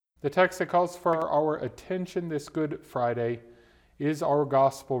The text that calls for our attention this Good Friday is our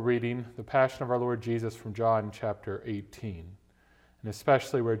gospel reading, the Passion of our Lord Jesus from John chapter 18, and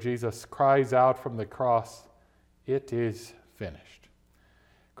especially where Jesus cries out from the cross, "It is finished."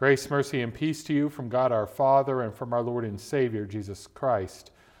 Grace, mercy, and peace to you from God our Father and from our Lord and Savior, Jesus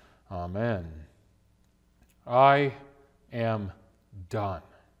Christ. Amen. I am done.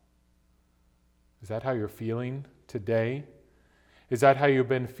 Is that how you're feeling today? Is that how you've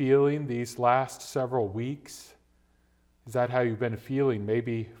been feeling these last several weeks? Is that how you've been feeling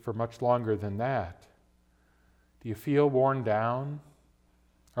maybe for much longer than that? Do you feel worn down?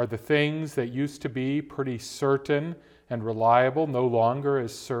 Are the things that used to be pretty certain and reliable no longer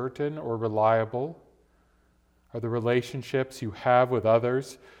as certain or reliable? Are the relationships you have with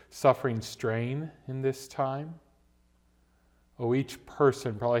others suffering strain in this time? Oh, each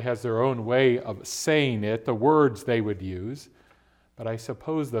person probably has their own way of saying it, the words they would use, but I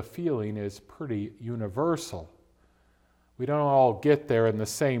suppose the feeling is pretty universal. We don't all get there in the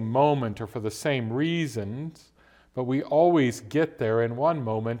same moment or for the same reasons, but we always get there in one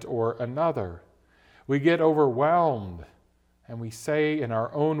moment or another. We get overwhelmed and we say in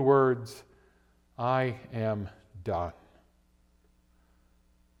our own words, "I am done."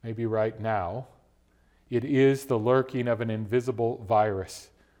 Maybe right now, it is the lurking of an invisible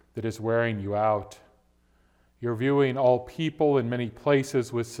virus that is wearing you out. You're viewing all people in many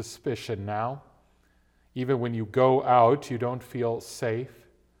places with suspicion now. Even when you go out, you don't feel safe.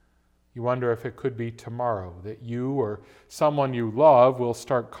 You wonder if it could be tomorrow that you or someone you love will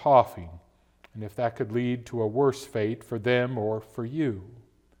start coughing, and if that could lead to a worse fate for them or for you.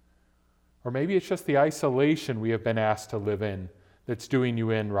 Or maybe it's just the isolation we have been asked to live in that's doing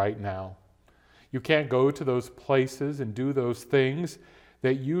you in right now. You can't go to those places and do those things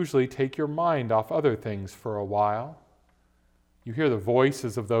that usually take your mind off other things for a while. You hear the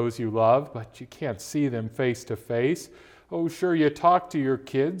voices of those you love, but you can't see them face to face. Oh, sure, you talk to your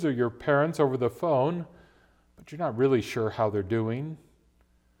kids or your parents over the phone, but you're not really sure how they're doing.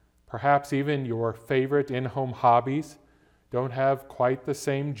 Perhaps even your favorite in-home hobbies don't have quite the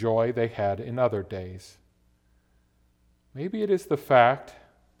same joy they had in other days. Maybe it is the fact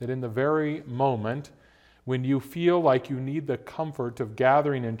that in the very moment when you feel like you need the comfort of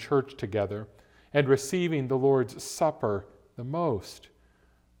gathering in church together and receiving the Lord's Supper the most,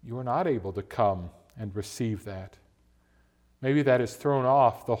 you are not able to come and receive that. Maybe that has thrown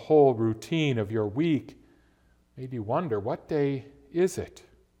off the whole routine of your week, made you wonder, what day is it?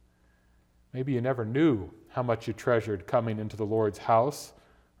 Maybe you never knew how much you treasured coming into the Lord's house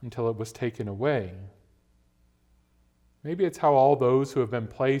until it was taken away. Maybe it's how all those who have been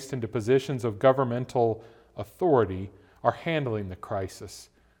placed into positions of governmental authority are handling the crisis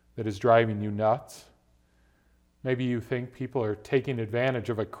that is driving you nuts. Maybe you think people are taking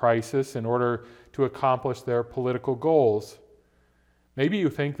advantage of a crisis in order to accomplish their political goals. Maybe you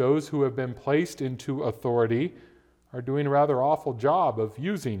think those who have been placed into authority are doing a rather awful job of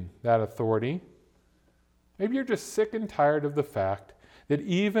using that authority. Maybe you're just sick and tired of the fact that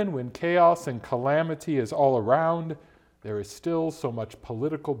even when chaos and calamity is all around, there is still so much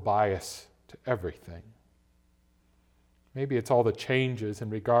political bias to everything. Maybe it's all the changes in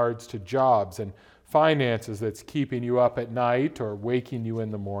regards to jobs and finances that's keeping you up at night or waking you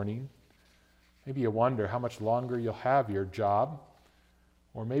in the morning. Maybe you wonder how much longer you'll have your job,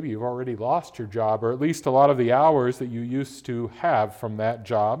 or maybe you've already lost your job, or at least a lot of the hours that you used to have from that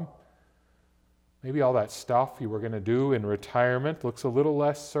job. Maybe all that stuff you were going to do in retirement looks a little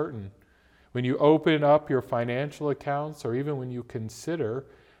less certain when you open up your financial accounts, or even when you consider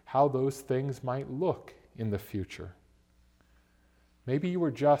how those things might look in the future. Maybe you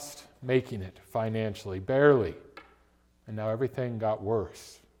were just making it financially, barely, and now everything got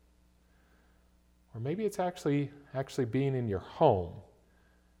worse. Or maybe it's actually being in your home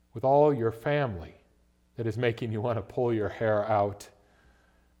with all your family that is making you want to pull your hair out.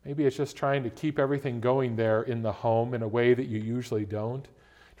 Maybe it's just trying to keep everything going there in the home in a way that you usually don't.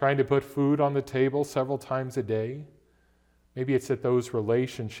 Trying to put food on the table several times a day. Maybe it's that those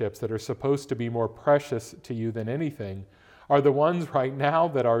relationships that are supposed to be more precious to you than anything are the ones right now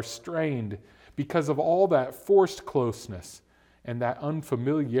that are strained because of all that forced closeness and that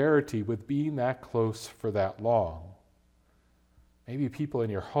unfamiliarity with being that close for that long. Maybe people in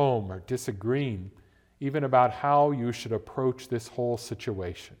your home are disagreeing even about how you should approach this whole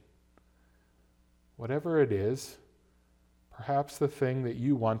situation. Whatever it is, perhaps the thing that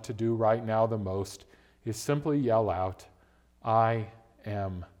you want to do right now the most is simply yell out, "I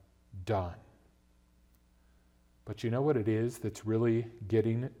am done." But you know what it is that's really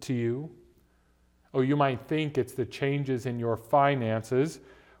getting to you? Oh, you might think it's the changes in your finances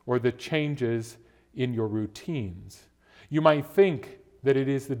or the changes in your routines. You might think that it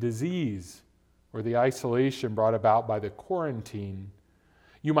is the disease or the isolation brought about by the quarantine.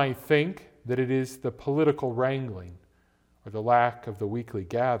 You might think that it is the political wrangling or the lack of the weekly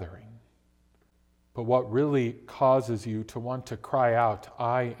gathering. But what really causes you to want to cry out,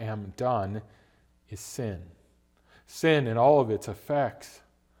 "I am done," is sin. Sin in all of its effects.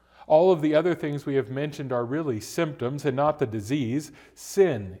 All of the other things we have mentioned are really symptoms and not the disease.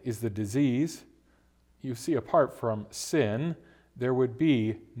 Sin is the disease. You see, apart from sin, there would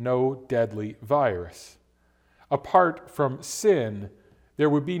be no deadly virus. Apart from sin, there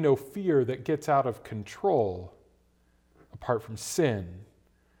would be no fear that gets out of control. Apart from sin,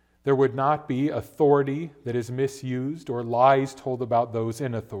 there would not be authority that is misused or lies told about those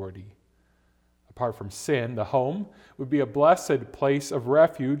in authority. Apart from sin, the home would be a blessed place of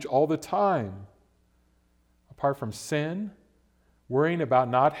refuge all the time. Apart from sin, worrying about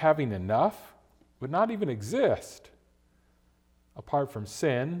not having enough would not even exist. Apart from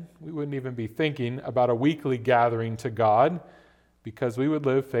sin, we wouldn't even be thinking about a weekly gathering to God because we would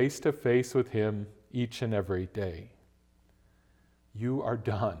live face to face with Him each and every day. You are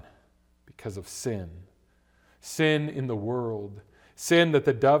done because of sin. Sin in the world. Sin that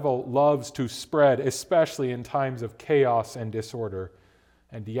the devil loves to spread, especially in times of chaos and disorder.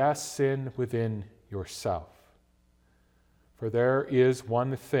 And yes, sin within yourself. For there is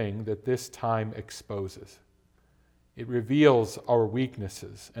one thing that this time exposes. It reveals our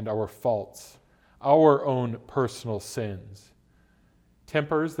weaknesses and our faults, our own personal sins.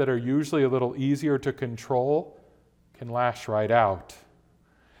 Tempers that are usually a little easier to control can lash right out.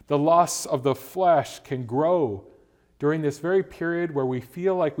 The lusts of the flesh can grow during this very period where we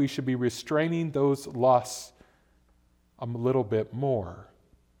feel like we should be restraining those lusts a little bit more.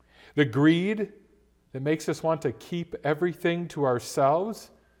 The greed that makes us want to keep everything to ourselves,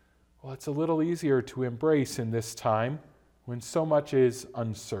 well, it's a little easier to embrace in this time when so much is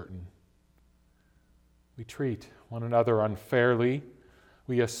uncertain. We treat one another unfairly.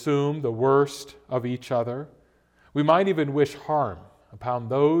 We assume the worst of each other. We might even wish harm upon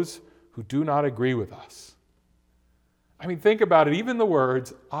those who do not agree with us. I mean, think about it. Even the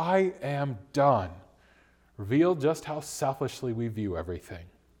words, "I am done," reveal just how selfishly we view everything.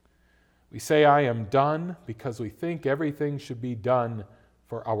 We say, "I am done," because we think everything should be done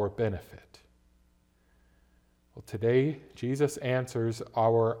for our benefit. Well, today, Jesus answers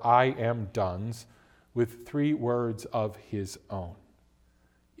our "I am dones" with 3 words of His own.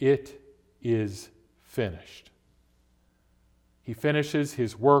 It is finished. He finishes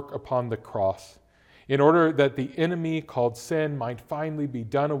His work upon the cross in order that the enemy called sin might finally be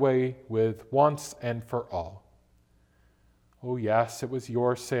done away with once and for all. Oh yes, it was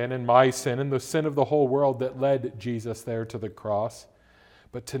your sin and my sin and the sin of the whole world that led Jesus there to the cross.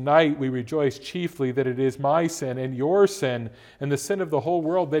 But tonight we rejoice chiefly that it is my sin and your sin and the sin of the whole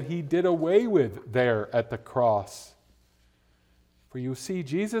world that He did away with there at the cross. For you see,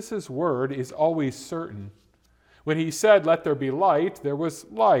 Jesus' word is always certain. When He said, "Let there be light," there was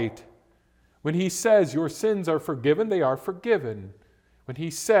light. When He says, "Your sins are forgiven," they are forgiven. When He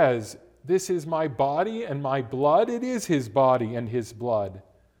says, "This is my body and my blood," it is His body and His blood.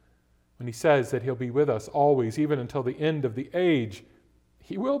 When He says that He'll be with us always, even until the end of the age,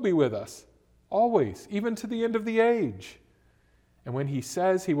 He will be with us always, even to the end of the age. And when He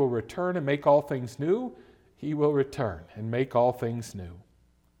says He will return and make all things new, He will return and make all things new.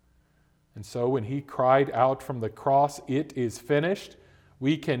 And so when He cried out from the cross, "It is finished,"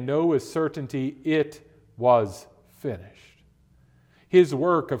 we can know with certainty it was finished. His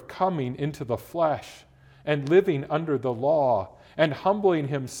work of coming into the flesh and living under the law and humbling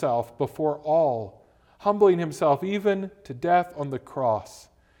Himself before all, humbling Himself even to death on the cross,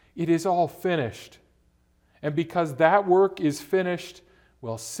 it is all finished. And because that work is finished,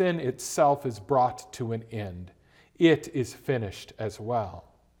 well, sin itself is brought to an end. It is finished as well.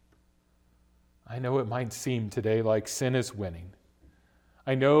 I know it might seem today like sin is winning.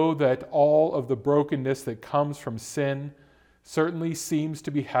 I know that all of the brokenness that comes from sin certainly seems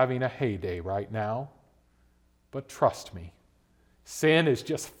to be having a heyday right now. But trust me, sin is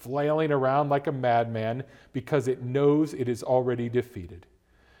just flailing around like a madman because it knows it is already defeated.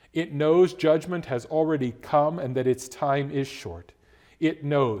 It knows judgment has already come and that its time is short. It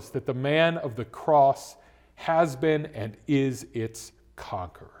knows that the man of the cross has been and is its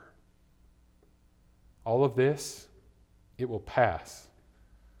conqueror. All of this, it will pass.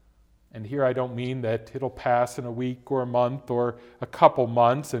 And here I don't mean that it'll pass in a week or a month or a couple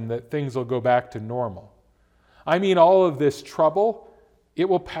months and that things will go back to normal. I mean all of this trouble, it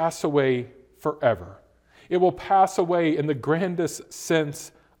will pass away forever. It will pass away in the grandest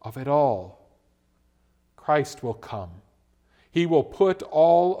sense of it all. Christ will come. He will put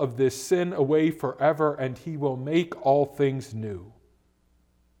all of this sin away forever, and he will make all things new.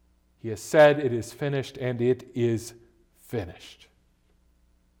 He has said it is finished, and it is finished.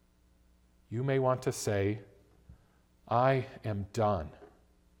 You may want to say, I am done.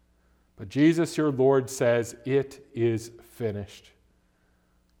 But Jesus, your Lord, says it is finished.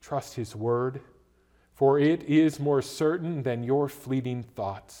 Trust his word, for it is more certain than your fleeting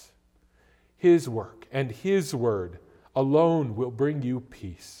thoughts. His work and his word alone will bring you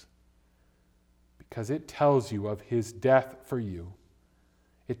peace, because it tells you of his death for you.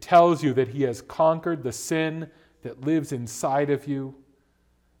 It tells you that he has conquered the sin that lives inside of you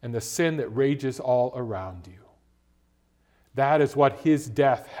and the sin that rages all around you. That is what his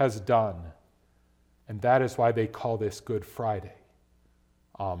death has done, and that is why they call this Good Friday.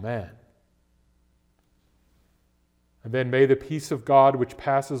 Amen. And then may the peace of God, which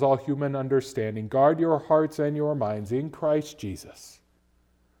passes all human understanding, guard your hearts and your minds in Christ Jesus.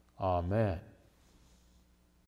 Amen.